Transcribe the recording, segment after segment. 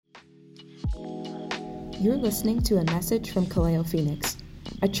You're listening to a message from Kaleo Phoenix,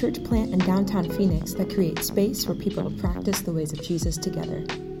 a church plant in downtown Phoenix that creates space for people to practice the ways of Jesus together.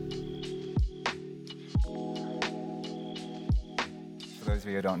 For those of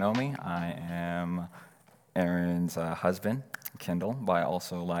you who don't know me, I am Aaron's husband, Kendall, but I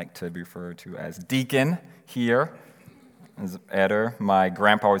also like to be referred to as Deacon here. As Eder, my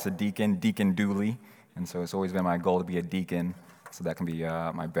grandpa was a deacon, Deacon Dooley, and so it's always been my goal to be a deacon, so that can be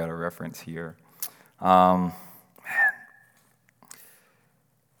my better reference here. Man,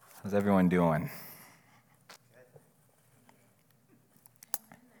 how's everyone doing?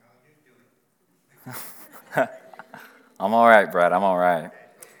 I'm all right, Brad. I'm all right.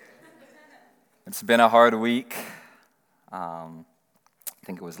 It's been a hard week. I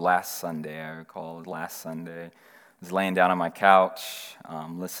think it was last Sunday. I recall it was last Sunday. I was laying down on my couch,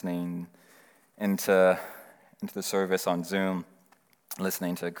 listening into the service on Zoom,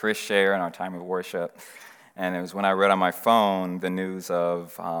 listening to Chris share in our time of worship. And it was when I read on my phone the news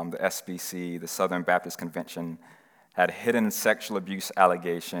of the SBC, the Southern Baptist Convention, had hidden sexual abuse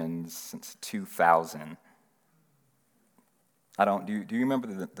allegations since 2000. Do you remember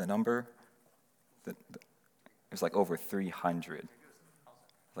the number? It was like over 300,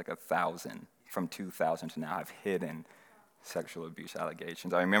 like 1,000 from 2000 to now have hidden sexual abuse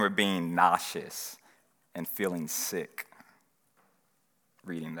allegations. I remember being nauseous and feeling sick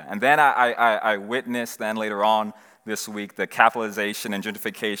reading that. And then I witnessed then later on this week the capitalization and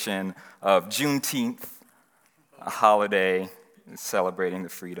gentrification of Juneteenth, a holiday celebrating the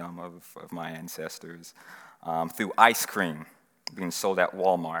freedom of my ancestors, through ice cream being sold at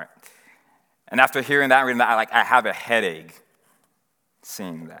Walmart. And after hearing that, reading that, I have a headache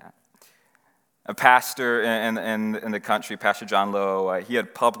seeing that. A pastor in the country, Pastor John Lowe, he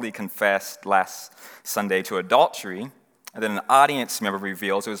had publicly confessed last Sunday to adultery, and then an audience member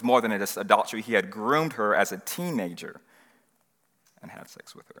reveals it was more than just adultery. He had groomed her as a teenager and had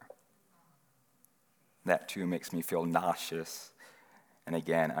sex with her. That too makes me feel nauseous and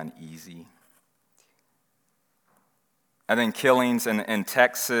again uneasy. And then killings in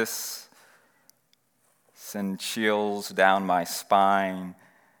Texas send chills down my spine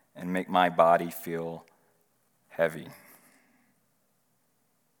and make my body feel heavy.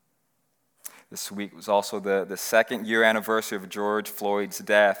 This week was also the second year anniversary of George Floyd's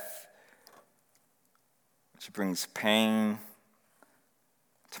death, which brings pain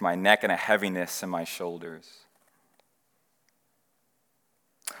to my neck and a heaviness in my shoulders.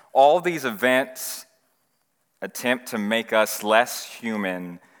 All these events attempt to make us less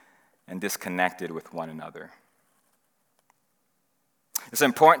human and disconnected with one another. It's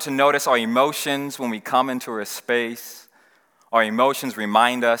important to notice our emotions when we come into a space. Our emotions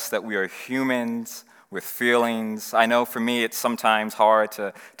remind us that we are humans with feelings. I know for me it's sometimes hard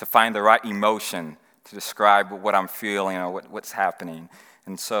to find the right emotion to describe what I'm feeling or what's happening.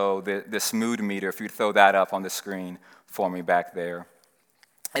 And so this mood meter, if you throw that up on the screen for me back there,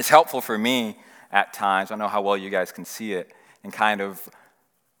 it's helpful for me at times. I don't know how well you guys can see it, and kind of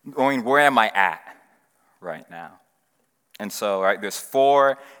going, where am I at right now? And so, right, there's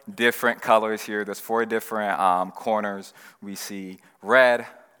 4 different colors here. There's 4 different corners. We see red,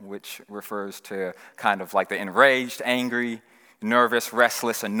 which refers to kind of like the enraged, angry, nervous,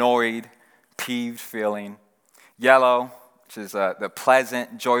 restless, annoyed, peeved feeling. Yellow, which is the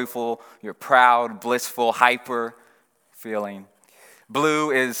pleasant, joyful, you're proud, blissful, hyper feeling. Blue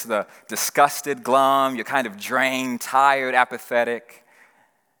is the disgusted, glum, you're kind of drained, tired, apathetic.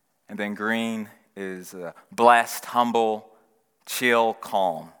 And then green is blessed, humble, chill,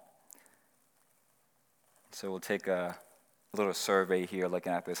 calm. So we'll take a little survey here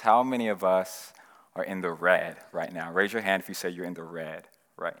looking at this. How many of us are in the red right now? Raise your hand if you say you're in the red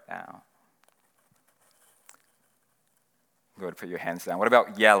right now. Go ahead and put your hands down. What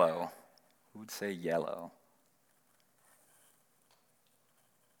about yellow? Who would say yellow?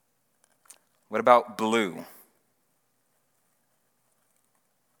 What about blue? Go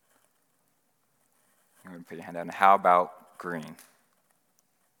ahead and put your hand down. How about green?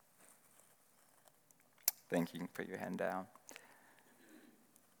 Thank you. You can put your hand down.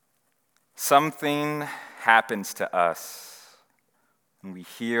 Something happens to us when we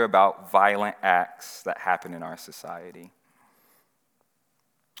hear about violent acts that happen in our society.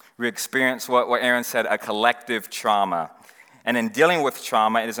 We experience what Aaron said, a collective trauma. And in dealing with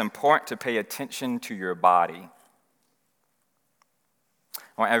trauma, it is important to pay attention to your body.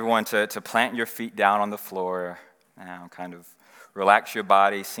 I want everyone to plant your feet down on the floor now, kind of relax your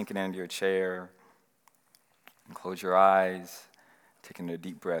body, sinking into your chair, and close your eyes, taking a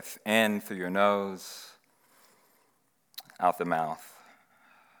deep breath in through your nose, out the mouth.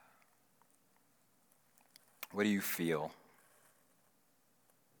 What do you feel?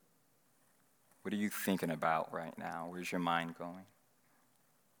 What are you thinking about right now? Where's your mind going?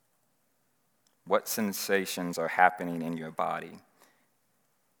 What sensations are happening in your body?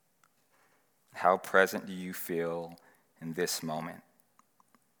 How present do you feel in this moment?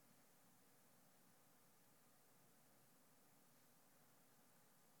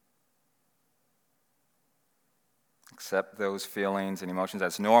 Accept those feelings and emotions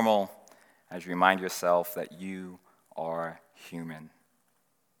as normal as you remind yourself that you are human.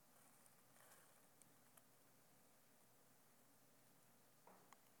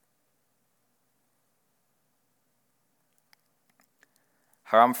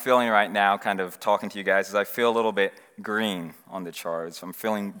 How I'm feeling right now, kind of talking to you guys, is I feel a little bit green on the charts. I'm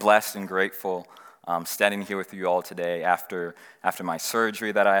feeling blessed and grateful standing here with you all today after my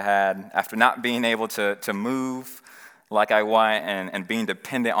surgery that I had, after not being able to move like I want and being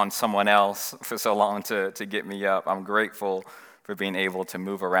dependent on someone else for so long to get me up. I'm grateful for being able to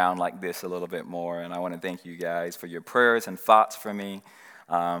move around like this a little bit more, and I want to thank you guys for your prayers and thoughts for me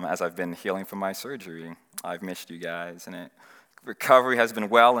as I've been healing from my surgery. I've missed you guys, and recovery has been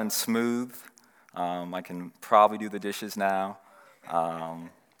well and smooth. I can probably do the dishes now.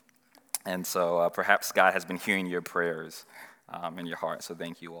 And so perhaps God has been hearing your prayers in your heart, so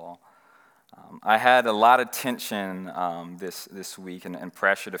thank you all. I had a lot of tension this week and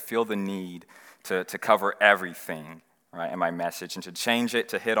pressure to feel the need to cover everything, right, in my message and to change it,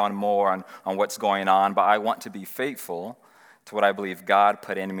 to hit on more on what's going on, but I want to be faithful to what I believe God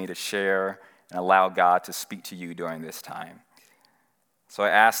put in me to share and allow God to speak to you during this time. So I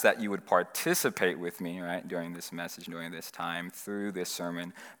ask that you would participate with me, right, during this message, during this time, through this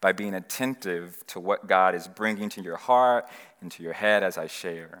sermon, by being attentive to what God is bringing to your heart and to your head as I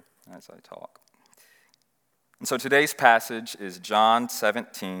share, as I talk. And so today's passage is John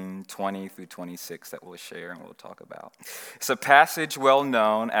 17, 20 through 26 that we'll share and we'll talk about. It's a passage well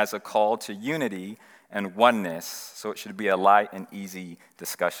known as a call to unity and oneness, so it should be a light and easy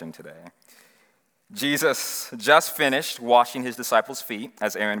discussion today. Jesus just finished washing his disciples' feet,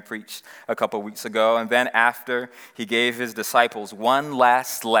 as Aaron preached a couple weeks ago, and then after, he gave his disciples one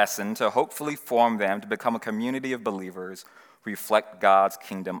last lesson to hopefully form them to become a community of believers who reflect God's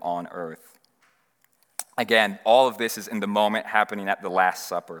kingdom on earth. Again, all of this is in the moment happening at the Last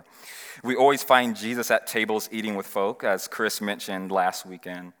Supper. We always find Jesus at tables eating with folk, as Chris mentioned last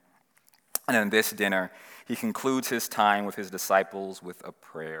weekend. And in this dinner, he concludes his time with his disciples with a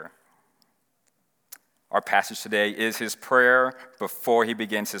prayer. Our passage today is his prayer before he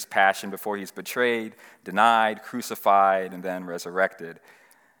begins his passion, before he's betrayed, denied, crucified, and then resurrected.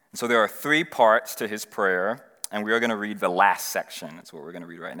 And so there are 3 parts to his prayer, and we are going to read the last section. That's what we're going to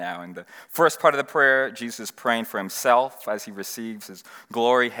read right now. In the first part of the prayer, Jesus is praying for himself as he receives his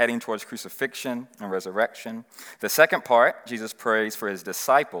glory heading towards crucifixion and resurrection. The second part, Jesus prays for his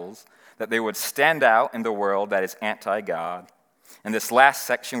disciples that they would stand out in the world that is anti-God. And this last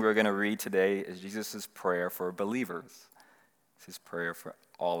section we're going to read today is Jesus' prayer for believers. It's his prayer for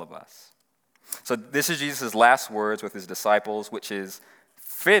all of us. So this is Jesus' last words with his disciples, which is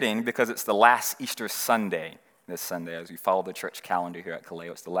fitting because it's the last Easter Sunday this Sunday. As we follow the church calendar here at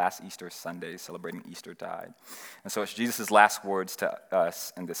Kaleo, it's the last Easter Sunday celebrating Eastertide. And so it's Jesus' last words to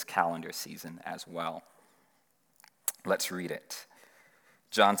us in this calendar season as well. Let's read it.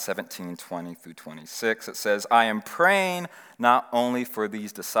 John 17, 20 through 26, it says, I am praying not only for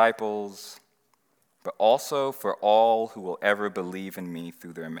these disciples, but also for all who will ever believe in me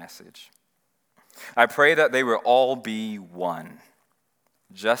through their message. I pray that they will all be one,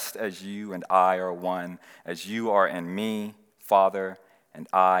 just as you and I are one, as you are in me, Father, and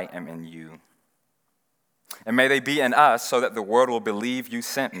I am in you. And may they be in us so that the world will believe you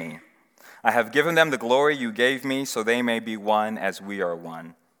sent me. I have given them the glory you gave me so they may be one as we are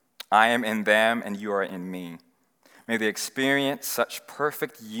one. I am in them and you are in me. May they experience such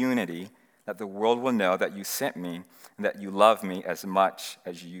perfect unity that the world will know that you sent me and that you love me as much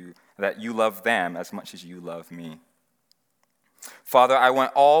as that you love them as much as you love me. Father, I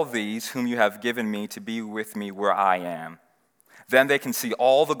want all these whom you have given me to be with me where I am. Then they can see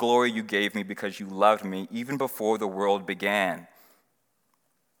all the glory you gave me because you loved me even before the world began.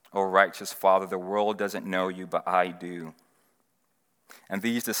 O righteous Father, the world doesn't know you, but I do. And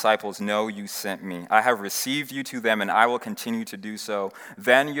these disciples know you sent me. I have received you to them, and I will continue to do so.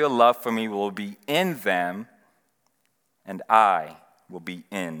 Then your love for me will be in them, and I will be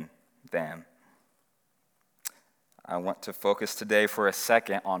in them. I want to focus today for a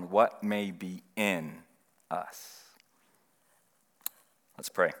second on what may be in us. Let's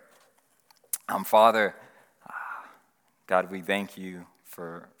pray. Father, God, we thank you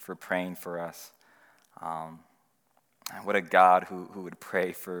for praying for us. What a God who would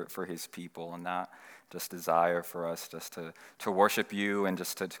pray for his people and not just desire for us just to worship you and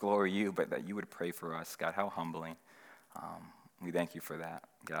just to glory you, but that you would pray for us. God, how humbling. We thank you for that.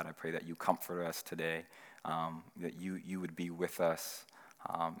 God, I pray that you comfort us today, that you would be with us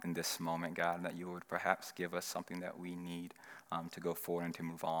in this moment, God, and that you would perhaps give us something that we need to go forward and to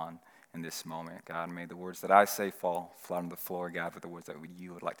move on in this moment. God, may the words that I say fall flat on the floor, God, but the words that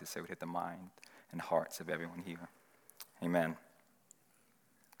you would like to say would hit the mind and hearts of everyone here. Amen.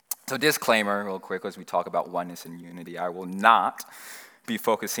 So disclaimer real quick as we talk about oneness and unity. I will not be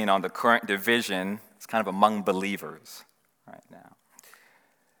focusing on the current division. It's kind of among believers right now.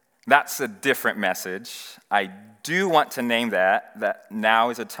 That's a different message. I do want to name that now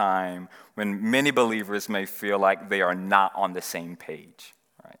is a time when many believers may feel like they are not on the same page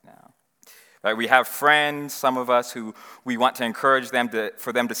right now. Right? We have friends, some of us, who we want to encourage them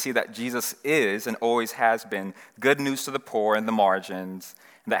for them to see that Jesus is and always has been good news to the poor and the margins,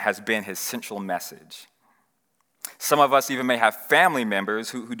 and that has been his central message. Some of us even may have family members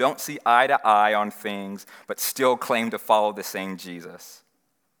who don't see eye to eye on things, but still claim to follow the same Jesus.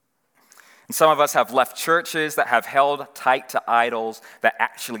 And some of us have left churches that have held tight to idols that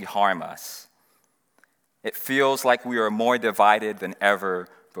actually harm us. It feels like we are more divided than ever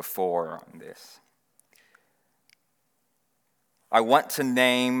before on this. I want to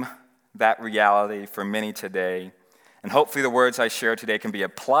name that reality for many today, and hopefully the words I share today can be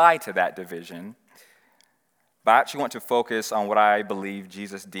applied to that division. But I actually want to focus on what I believe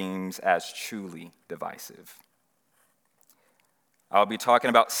Jesus deems as truly divisive. I'll be talking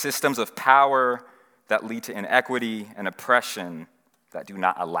about systems of power that lead to inequity and oppression that do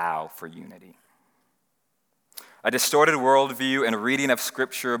not allow for unity. A distorted worldview and reading of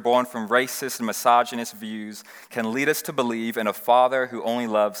Scripture born from racist and misogynist views can lead us to believe in a Father who only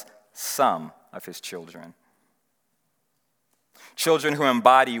loves some of his children. Children who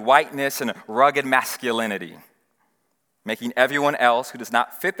embody whiteness and rugged masculinity, making everyone else who does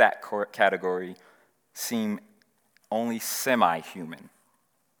not fit that category seem only semi-human.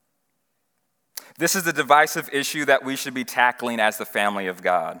 This is the divisive issue that we should be tackling as the family of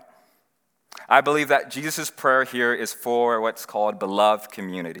God. I believe that Jesus' prayer here is for what's called beloved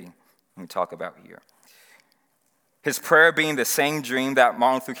community, we talk about here. His prayer being the same dream that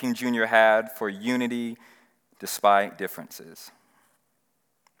Martin Luther King Jr. had for unity despite differences.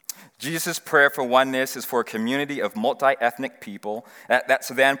 Jesus' prayer for oneness is for a community of multi-ethnic people that's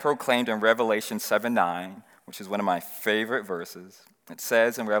then proclaimed in Revelation 7:9, which is one of my favorite verses. It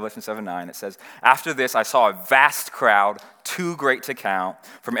says in Revelation 7:9, it says, "After this I saw a vast crowd, too great to count,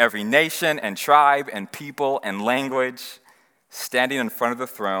 from every nation and tribe and people and language, standing in front of the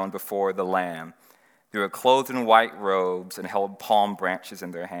throne before the Lamb. They were clothed in white robes and held palm branches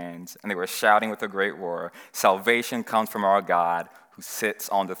in their hands, and they were shouting with a great roar, 'Salvation comes from our God who sits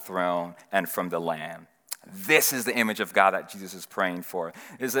on the throne and from the Lamb.'" This is the image of God that Jesus is praying for.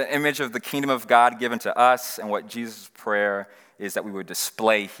 It is the image of the kingdom of God given to us, and what Jesus' prayer is that we would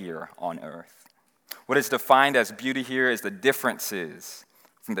display here on earth. What is defined as beauty here is the differences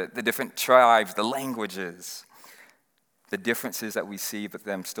from the different tribes, the languages, the differences that we see, but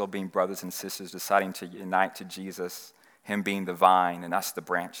them still being brothers and sisters, deciding to unite to Jesus, him being the vine and us the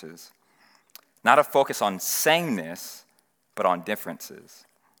branches. Not a focus on sameness, but on differences.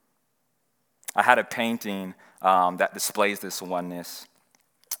 I had a painting that displays this oneness,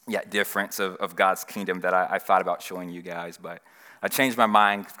 yet difference of God's kingdom that I thought about showing you guys, but I changed my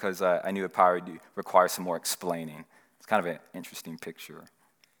mind because I knew it probably require some more explaining. It's kind of an interesting picture.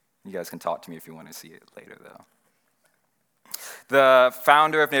 You guys can talk to me if you want to see it later, though. The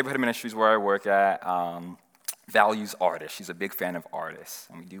founder of Neighborhood Ministries, where I work at, values artists. She's a big fan of artists,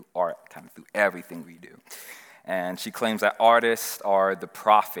 and we do art kind of through everything we do. And she claims that artists are the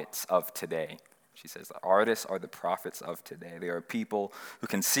prophets of today. She says that artists are the prophets of today. They are people who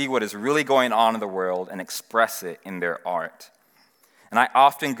can see what is really going on in the world and express it in their art. And I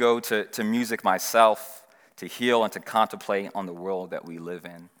often go to music myself to heal and to contemplate on the world that we live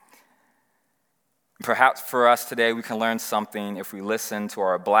in. Perhaps for us today, we can learn something if we listen to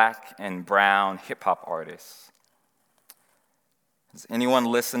our black and brown hip-hop artists. Has anyone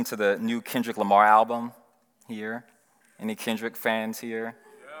listened to the new Kendrick Lamar album here? Any Kendrick fans here?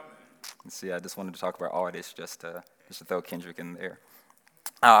 Yeah, man. Let's see, I just wanted to talk about artists just to throw Kendrick in there.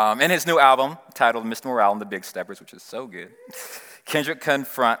 In his new album, titled Mr. Morale and the Big Steppers, which is so good, Kendrick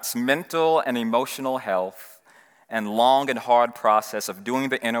confronts mental and emotional health and long and hard process of doing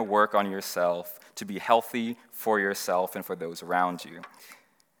the inner work on yourself to be healthy for yourself and for those around you.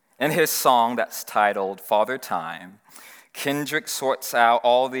 In his song that's titled Father Time, Kendrick sorts out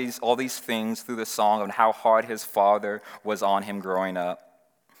all these things through the song on how hard his father was on him growing up,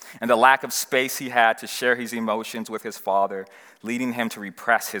 and the lack of space he had to share his emotions with his father, leading him to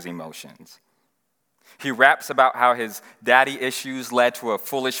repress his emotions. He raps about how his daddy issues led to a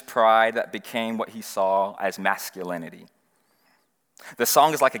foolish pride that became what he saw as masculinity. The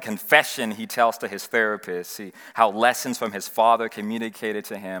song is like a confession he tells to his therapist, how lessons from his father communicated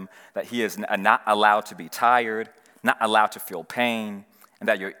to him that he is not allowed to be tired, not allowed to feel pain, and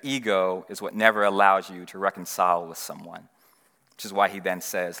that your ego is what never allows you to reconcile with someone. Which is why he then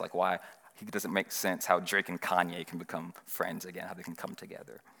says, why it doesn't make sense how Drake and Kanye can become friends again, how they can come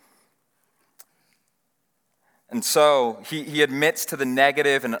together. And so he admits to the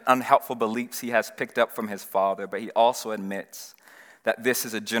negative and unhelpful beliefs he has picked up from his father, but he also admits that this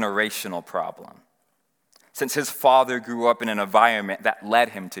is a generational problem, since his father grew up in an environment that led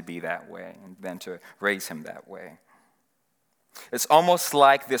him to be that way and then to raise him that way. It's almost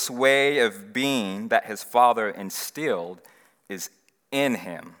like this way of being that his father instilled is in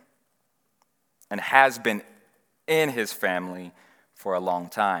him and has been in his family for a long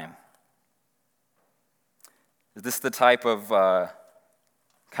time. Is this the type of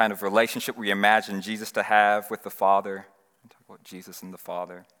kind of relationship we imagine Jesus to have with the Father? Talk about Jesus and the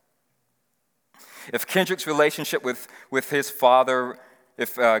Father. If Kendrick's relationship with his father,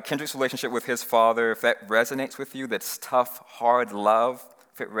 if that resonates with you, that's tough, hard love,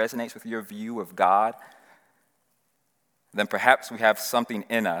 if it resonates with your view of God, then perhaps we have something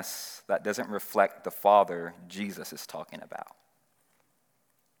in us that doesn't reflect the Father Jesus is talking about.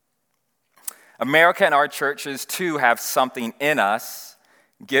 America and our churches, too, have something in us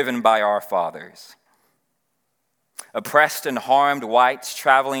given by our fathers. Oppressed and harmed whites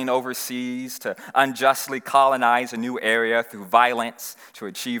traveling overseas to unjustly colonize a new area through violence to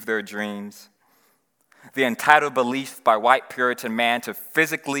achieve their dreams. The entitled belief by white Puritan man to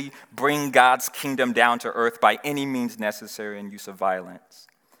physically bring God's kingdom down to earth by any means necessary in use of violence.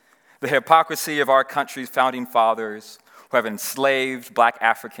 The hypocrisy of our country's founding fathers who have enslaved black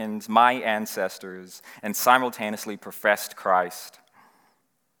Africans, my ancestors, and simultaneously professed Christ.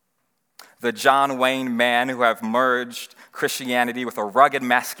 The John Wayne men who have merged Christianity with a rugged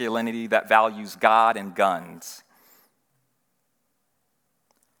masculinity that values God and guns.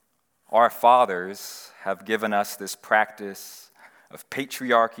 Our fathers have given us this practice of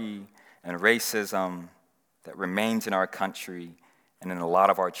patriarchy and racism that remains in our country and in a lot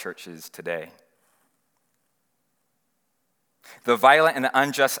of our churches today. The violent and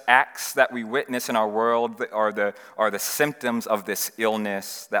unjust acts that we witness in our world are the symptoms of this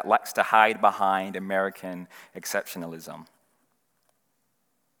illness that likes to hide behind American exceptionalism.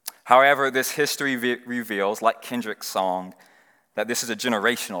 However, this history reveals, like Kendrick's song, that this is a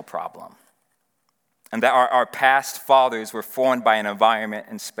generational problem, and that our past fathers were formed by an environment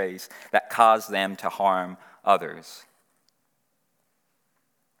and space that caused them to harm others.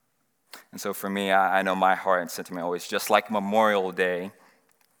 And so for me, I know my heart and sentiment always, just like Memorial Day,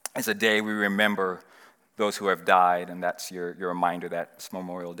 is a day we remember those who have died, and that's your reminder that it's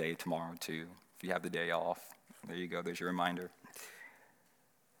Memorial Day tomorrow too. If you have the day off, there you go, there's your reminder.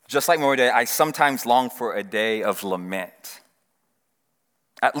 Just like Memorial Day, I sometimes long for a day of lament.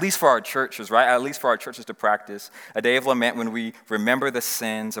 At least for our churches, right? At least for our churches to practice a day of lament when we remember the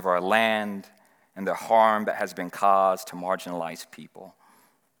sins of our land and the harm that has been caused to marginalized people.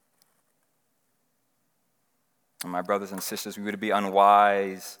 And my brothers and sisters, we would be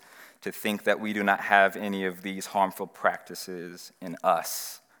unwise to think that we do not have any of these harmful practices in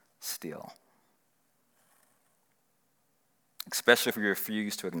us still, especially if we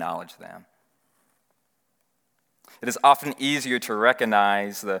refuse to acknowledge them. It is often easier to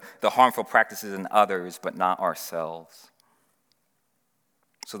recognize the harmful practices in others, but not ourselves.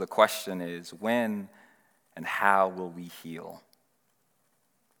 So the question is, when and how will we heal?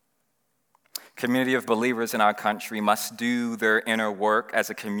 Community of believers in our country must do their inner work as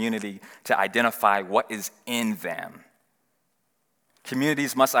a community to identify what is in them.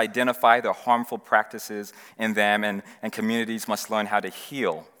 Communities must identify the harmful practices in them, and communities must learn how to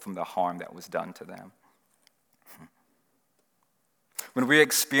heal from the harm that was done to them. When we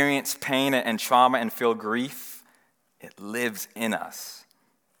experience pain and trauma and feel grief, it lives in us,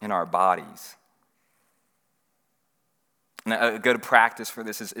 in our bodies. And a good practice for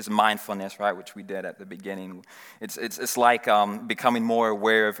this is mindfulness, right, which we did at the beginning. It's like becoming more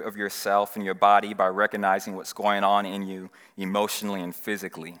aware of yourself and your body by recognizing what's going on in you emotionally and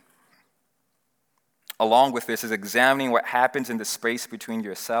physically. Along with this is examining what happens in the space between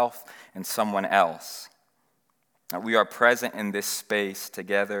yourself and someone else. We are present in this space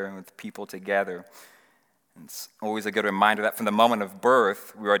together and with people together. It's always a good reminder that from the moment of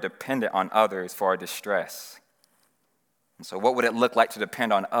birth, we are dependent on others for our distress. And so what would it look like to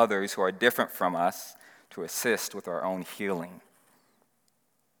depend on others who are different from us to assist with our own healing?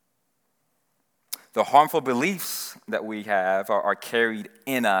 The harmful beliefs that we have are carried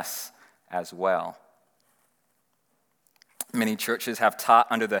in us as well. Many churches have taught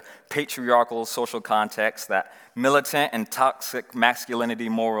under the patriarchal social context that militant and toxic masculinity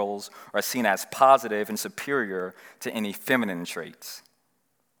morals are seen as positive and superior to any feminine traits.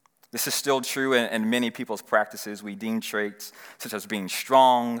 This is still true in many people's practices. We deem traits such as being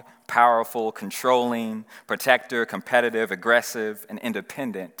strong, powerful, controlling, protector, competitive, aggressive, and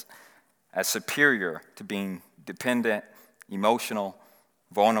independent as superior to being dependent, emotional,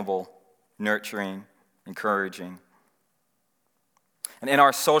 vulnerable, nurturing, encouraging. And in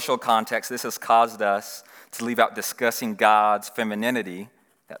our social context, this has caused us to leave out discussing God's femininity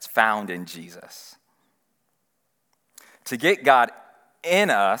that's found in Jesus. To get God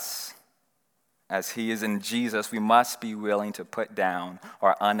in us, as he is in Jesus, we must be willing to put down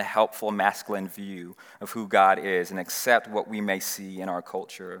our unhelpful masculine view of who God is and accept what we may see in our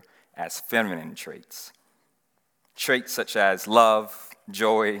culture as feminine traits. Traits such as love,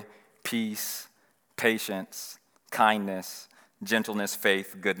 joy, peace, patience, kindness, gentleness,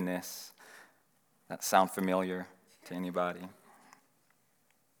 faith, goodness. That sound familiar to anybody?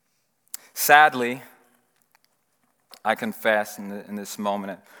 Sadly, I confess in this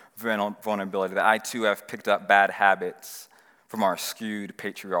moment of vulnerability that I too have picked up bad habits from our skewed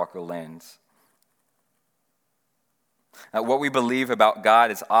patriarchal lens. What we believe about God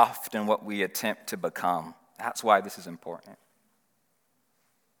is often what we attempt to become. That's why this is important.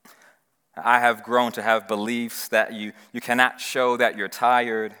 I have grown to have beliefs that you cannot show that you're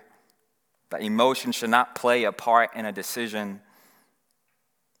tired, that emotion should not play a part in a decision,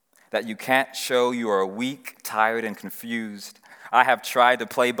 that you can't show you are weak, tired, and confused. I have tried to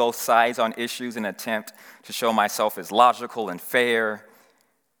play both sides on issues in an attempt to show myself as logical and fair,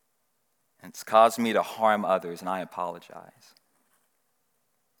 and it's caused me to harm others, and I apologize.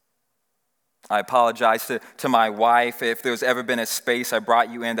 I apologize to my wife if there's ever been a space I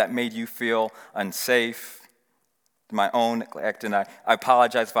brought you in that made you feel unsafe, my own neglect, and I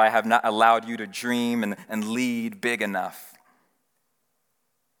apologize if I have not allowed you to dream and lead big enough.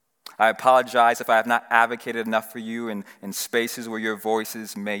 I apologize if I have not advocated enough for you in spaces where your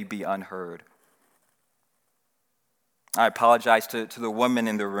voices may be unheard. I apologize to the women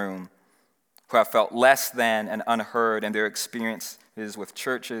in the room who have felt less than and unheard in their experiences with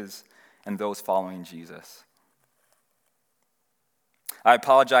churches and those following Jesus. I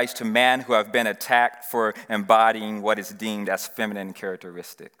apologize to men who have been attacked for embodying what is deemed as feminine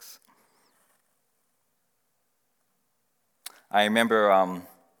characteristics. I remember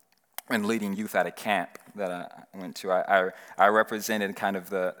when leading youth at a camp that I went to, I represented kind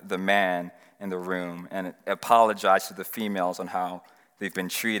of the man in the room and apologized to the females on how they've been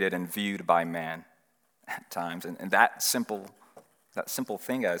treated and viewed by men at times. And that simple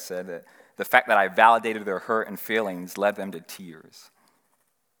thing I said, that the fact that I validated their hurt and feelings led them to tears.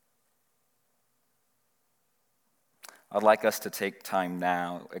 I'd like us to take time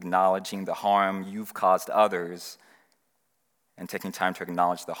now acknowledging the harm you've caused others and taking time to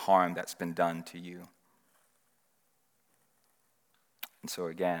acknowledge the harm that's been done to you. And so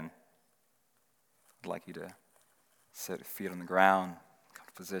again, I'd like you to set your feet on the ground, come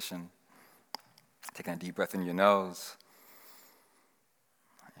to position, taking a deep breath in your nose,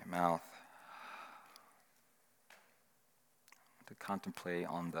 your mouth, to contemplate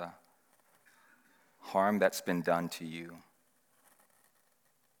on the harm that's been done to you,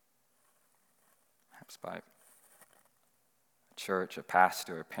 perhaps by a church, a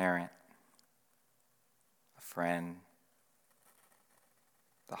pastor, a parent, a friend,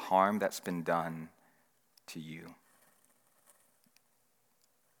 the harm that's been done to you.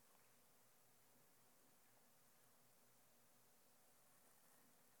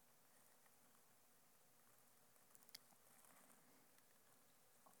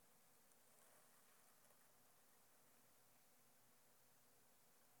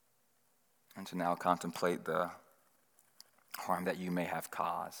 And to now contemplate the harm that you may have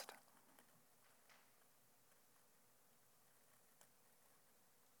caused.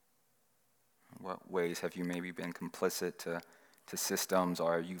 What ways have you maybe been complicit to systems,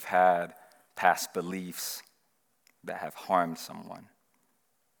 or you've had past beliefs that have harmed someone?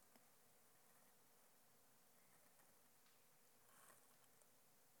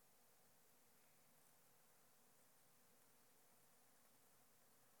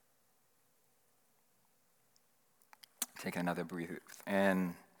 Take another breath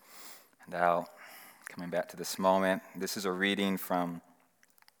in and out. Coming back to this moment, this is a reading from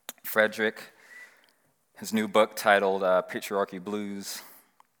Frederick, his new book titled Patriarchy Blues.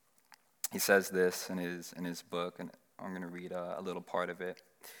 He says this in his book, and I'm going to read a little part of it.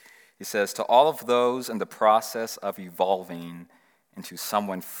 He says, "To all of those in the process of evolving into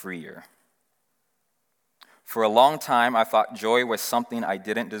someone freer. For a long time, I thought joy was something I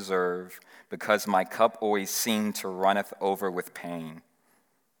didn't deserve because my cup always seemed to runneth over with pain.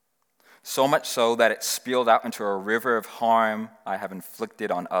 So much so that it spilled out into a river of harm I have inflicted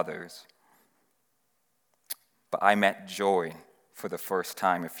on others. But I met joy for the first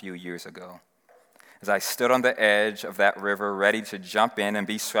time a few years ago. As I stood on the edge of that river, ready to jump in and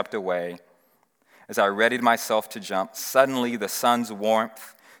be swept away, as I readied myself to jump, suddenly the sun's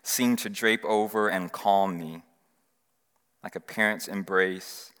warmth seemed to drape over and calm me, like a parent's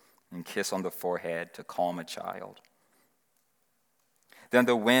embrace and kiss on the forehead to calm a child. Then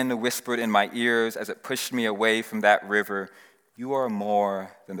the wind whispered in my ears as it pushed me away from that river, 'You are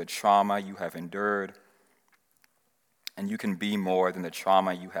more than the trauma you have endured, and you can be more than the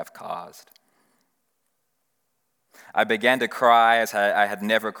trauma you have caused.' I began to cry as I had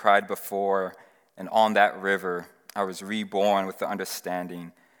never cried before, and on that river, I was reborn with the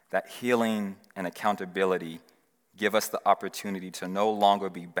understanding that healing and accountability give us the opportunity to no longer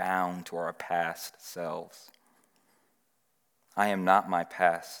be bound to our past selves. I am not my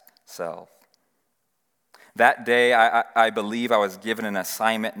past self. That day, I believe I was given an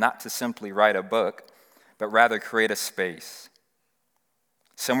assignment not to simply write a book, but rather create a space,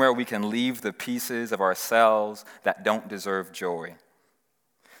 somewhere we can leave the pieces of ourselves that don't deserve joy,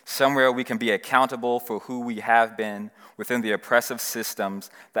 somewhere we can be accountable for who we have been within the oppressive systems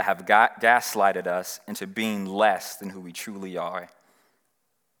that have gaslighted us into being less than who we truly are,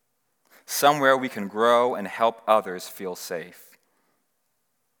 somewhere we can grow and help others feel safe.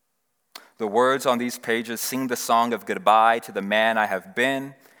 The words on these pages sing the song of goodbye to the man I have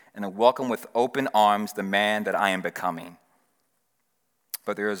been and welcome with open arms the man that I am becoming.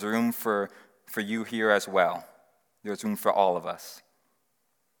 But there is room for you here as well. There is room for all of us.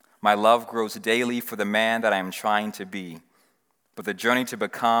 My love grows daily for the man that I am trying to be, but the journey to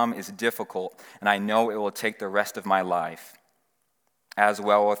become is difficult, and I know it will take the rest of my life, as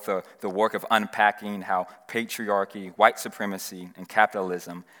well with the work of unpacking how patriarchy, white supremacy, and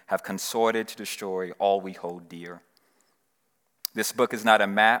capitalism have consorted to destroy all we hold dear. This book is not a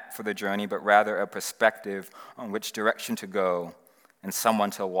map for the journey, but rather a perspective on which direction to go and someone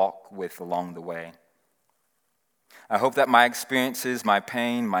to walk with along the way. I hope that my experiences, my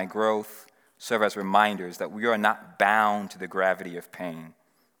pain, my growth serve as reminders that we are not bound to the gravity of pain.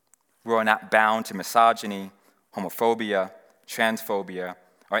 We are not bound to misogyny, homophobia, transphobia,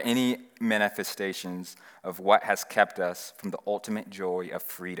 or any manifestations of what has kept us from the ultimate joy of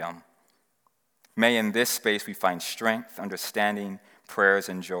freedom. May in this space we find strength, understanding, prayers,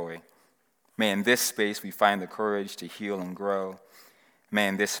 and joy. May in this space we find the courage to heal and grow. May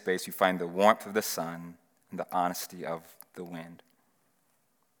in this space we find the warmth of the sun and the honesty of the wind.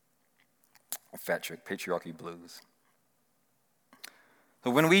 Frederick, Patriarchy Blues.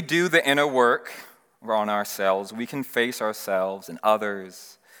 So when we do the inner work on ourselves, we can face ourselves and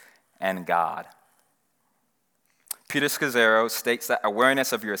others and God. Peter Scazzero states that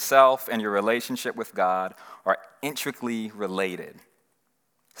awareness of yourself and your relationship with God are intricately related.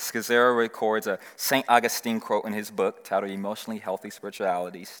 Scazzero records a St. Augustine quote in his book titled Emotionally Healthy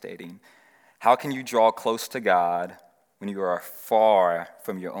Spirituality, stating, "How can you draw close to God when you are far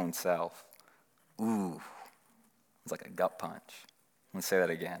from your own self?" Ooh, it's like a gut punch. Let me say that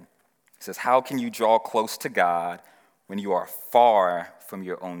again. He says, how can you draw close to God when you are far from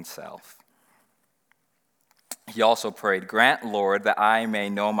your own self? He also prayed, "Grant, Lord, that I may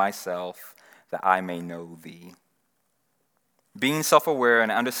know myself, that I may know thee." Being self-aware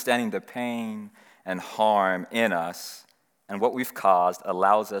and understanding the pain and harm in us and what we've caused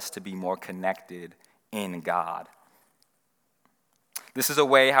allows us to be more connected in God. This is a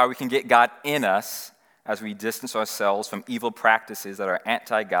way how we can get God in us as we distance ourselves from evil practices that are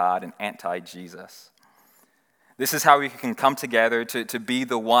anti-God and anti-Jesus. This is how we can come together to be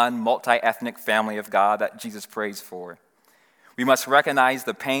the one multi-ethnic family of God that Jesus prays for. We must recognize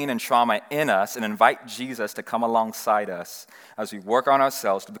the pain and trauma in us and invite Jesus to come alongside us as we work on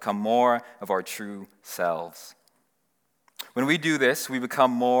ourselves to become more of our true selves. When we do this, we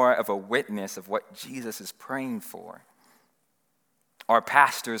become more of a witness of what Jesus is praying for. Our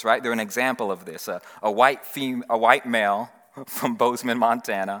pastors, right, they're an example of this. A white male from Bozeman,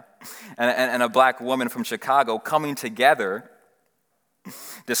 Montana, and a black woman from Chicago coming together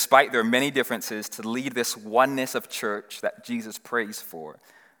despite their many differences to lead this oneness of church that Jesus prays for.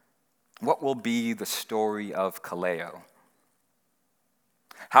 what will be the story of Kaleo?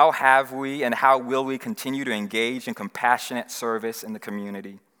 How have we and how will we continue to engage in compassionate service in the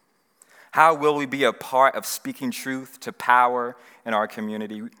community? How will we be a part of speaking truth to power in our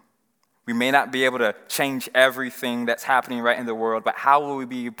community? We may not be able to change everything that's happening right in the world, but how will we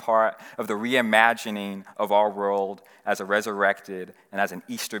be a part of the reimagining of our world as a resurrected and as an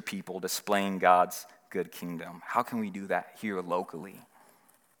Easter people displaying God's good kingdom? How can we do that here locally?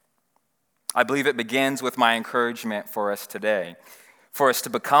 I believe it begins with my encouragement for us today. For us to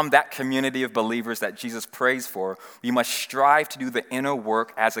become that community of believers that Jesus prays for, we must strive to do the inner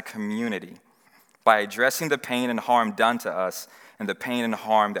work as a community by addressing the pain and harm done to us and the pain and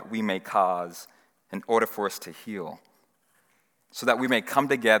harm that we may cause in order for us to heal, so that we may come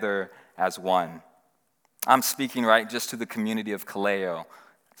together as one. I'm speaking right just to the community of Kaleo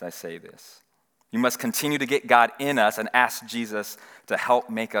as I say this. You must continue to get God in us and ask Jesus to help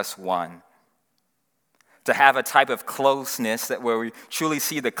make us one. To have a type of closeness that where we truly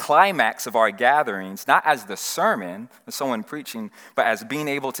see the climax of our gatherings, not as the sermon of someone preaching, but as being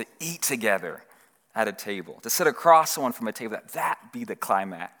able to eat together at a table, to sit across someone from a table, that be the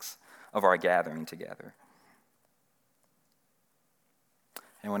climax of our gathering together.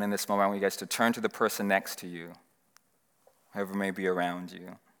 Anyone in this moment, I want you guys to turn to the person next to you, whoever may be around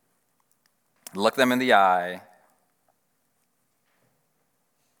you. Look them in the eye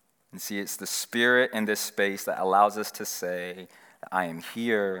and see it's the Spirit in this space that allows us to say, I am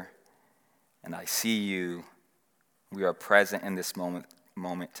here and I see you. We are present in this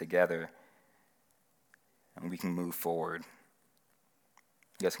moment together. And we can move forward.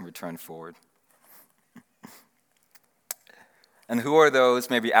 You guys can return forward. And who are those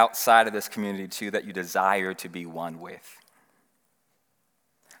maybe outside of this community too that you desire to be one with?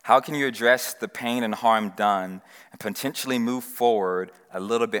 How can you address the pain and harm done and potentially move forward a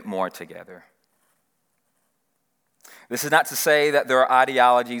little bit more together? This is not to say that there are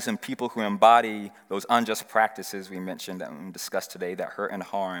ideologies and people who embody those unjust practices we mentioned and discussed today that hurt and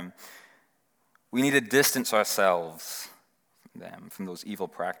harm. We need to distance ourselves from them, from those evil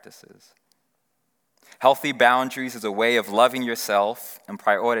practices. Healthy boundaries is a way of loving yourself and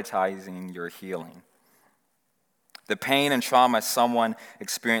prioritizing your healing. The pain and trauma someone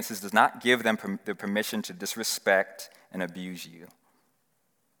experiences does not give them the permission to disrespect and abuse you.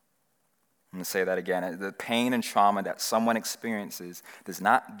 I'm going to say that again. The pain and trauma that someone experiences does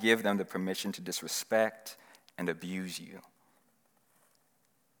not give them the permission to disrespect and abuse you.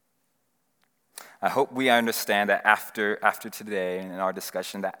 I hope we understand that after today and in our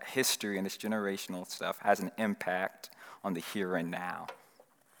discussion that history and this generational stuff has an impact on the here and now.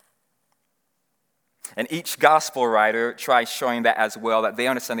 And each gospel writer tries showing that as well, that they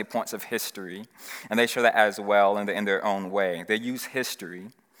understand the points of history, and they show that as well in their own way. They use history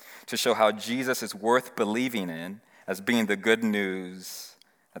to show how Jesus is worth believing in as being the good news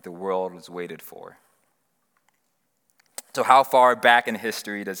that the world was waited for. So how far back in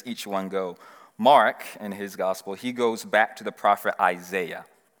history does each one go? Mark, in his gospel, he goes back to the prophet Isaiah.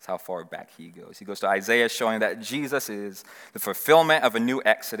 That's how far back he goes. He goes to Isaiah showing that Jesus is the fulfillment of a new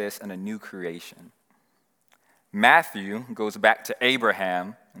exodus and a new creation. Matthew goes back to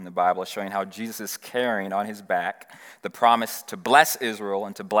Abraham in the Bible, showing how Jesus is carrying on his back the promise to bless Israel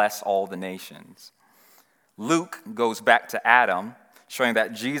and to bless all the nations. Luke goes back to Adam, showing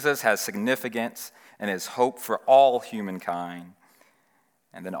that Jesus has significance and is hope for all humankind.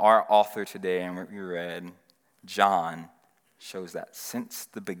 And then our author today, and what we read, John, shows that since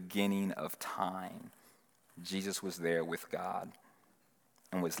the beginning of time, Jesus was there with God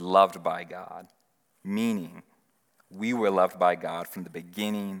and was loved by God, meaning we were loved by God from the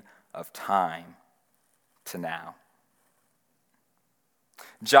beginning of time to now.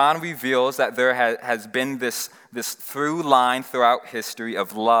 John reveals that there has been this through line throughout history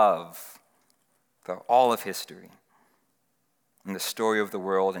of love, throughout all of history, in the story of the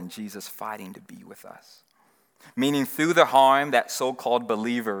world and Jesus fighting to be with us. Meaning through the harm that so-called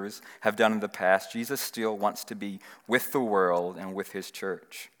believers have done in the past, Jesus still wants to be with the world and with his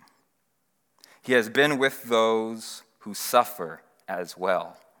church. He has been with those who suffer as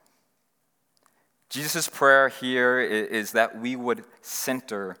well. Jesus' prayer here is that we would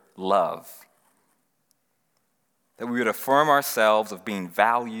center love, that we would affirm ourselves of being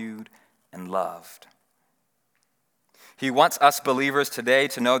valued and loved. He wants us believers today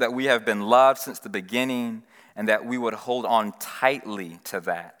to know that we have been loved since the beginning and that we would hold on tightly to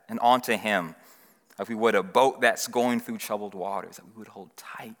that and onto him. If we would a boat that's going through troubled waters, that we would hold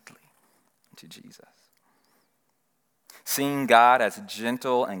tightly to Jesus. Seeing God as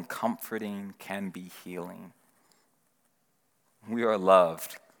gentle and comforting can be healing. We are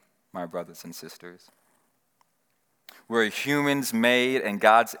loved my brothers and sisters. We're humans made in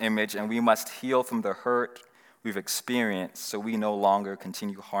God's image, and we must heal from the hurt we've experienced so we no longer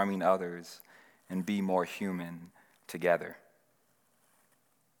continue harming others and be more human together.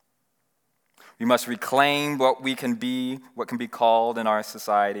 We must reclaim what can be called in our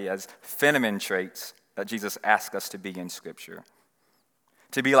society as feminine traits that Jesus asks us to be in Scripture.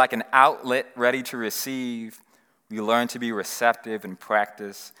 To be like an outlet ready to receive, we learn to be receptive and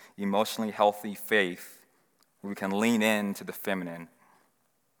practice emotionally healthy faith where we can lean into the feminine.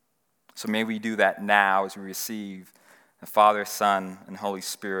 So may we do that now as we receive the Father, Son, and Holy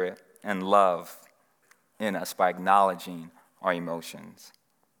Spirit and love in us by acknowledging our emotions.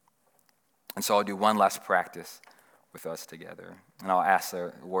 And so I'll do one last practice with us together, and I'll ask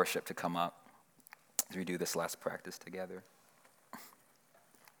the worship to come up as we do this last practice together.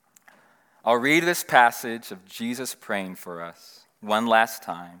 I'll read this passage of Jesus praying for us one last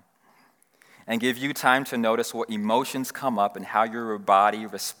time and give you time to notice what emotions come up and how your body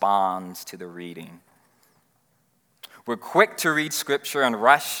responds to the reading. We're quick to read Scripture and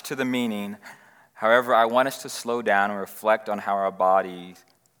rush to the meaning. However, I want us to slow down and reflect on how our bodies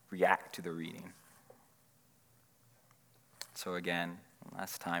react to the reading. So again,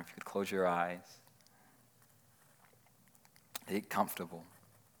 last time, if you could close your eyes. Get comfortable.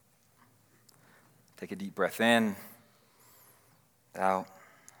 Take a deep breath in, out.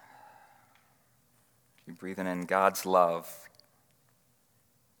 You're breathing in God's love.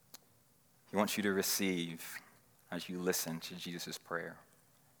 He wants you to receive as you listen to Jesus' prayer.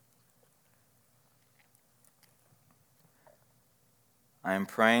 I am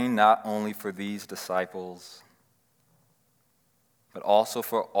praying not only for these disciples, but also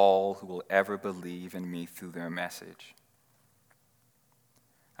for all who will ever believe in me through their message.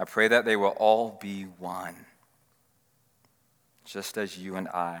 I pray that they will all be one, just as you and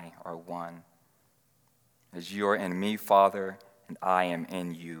I are one. As you are in me, Father, and I am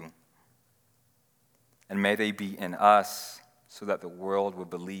in you. And may they be in us so that the world will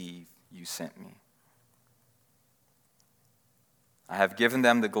believe you sent me. I have given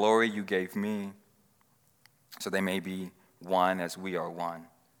them the glory you gave me, so they may be one as we are one.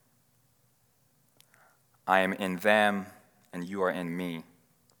 I am in them, and you are in me.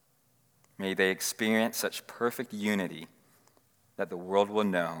 May they experience such perfect unity that the world will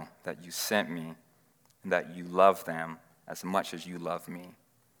know that you sent me and that you love them as much as you love me.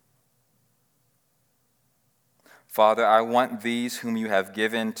 Father, I want these whom you have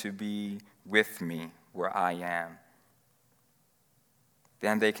given to be with me where I am.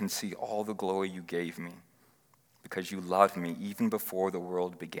 Then they can see all the glory you gave me because you loved me even before the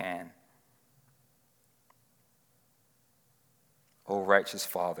world began. O righteous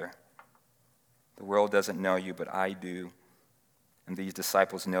Father, the world doesn't know you, but I do, and these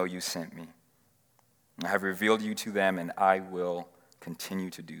disciples know you sent me. I have revealed you to them, and I will continue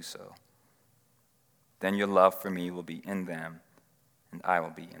to do so. Then your love for me will be in them, and I will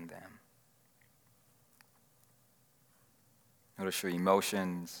be in them. Notice your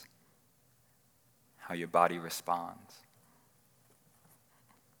emotions, how your body responds.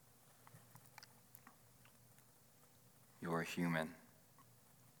 You are human.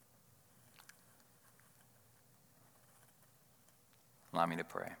 Allow me to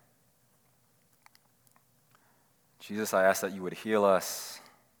pray. Jesus, I ask that you would heal us.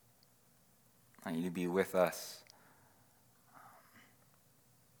 I need to be with us.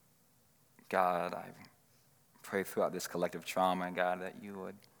 God, I pray throughout this collective trauma, God, that you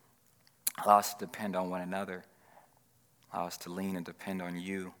would allow us to depend on one another. Allow us to lean and depend on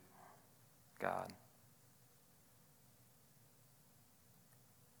you, God.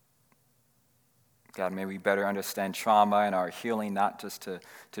 God, may we better understand trauma and our healing, not just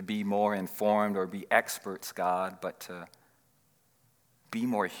to be more informed or be experts, God, but to be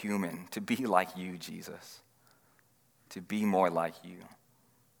more human, to be like you, Jesus, to be more like you,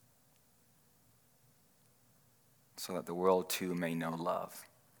 so that the world too may know love.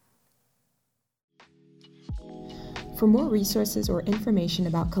 For more resources or information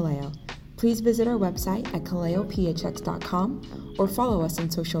about Kaleo, please visit our website at kaleophx.com or follow us on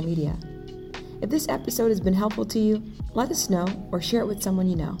social media. If this episode has been helpful to you, let us know or share it with someone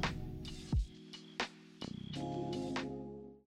you know.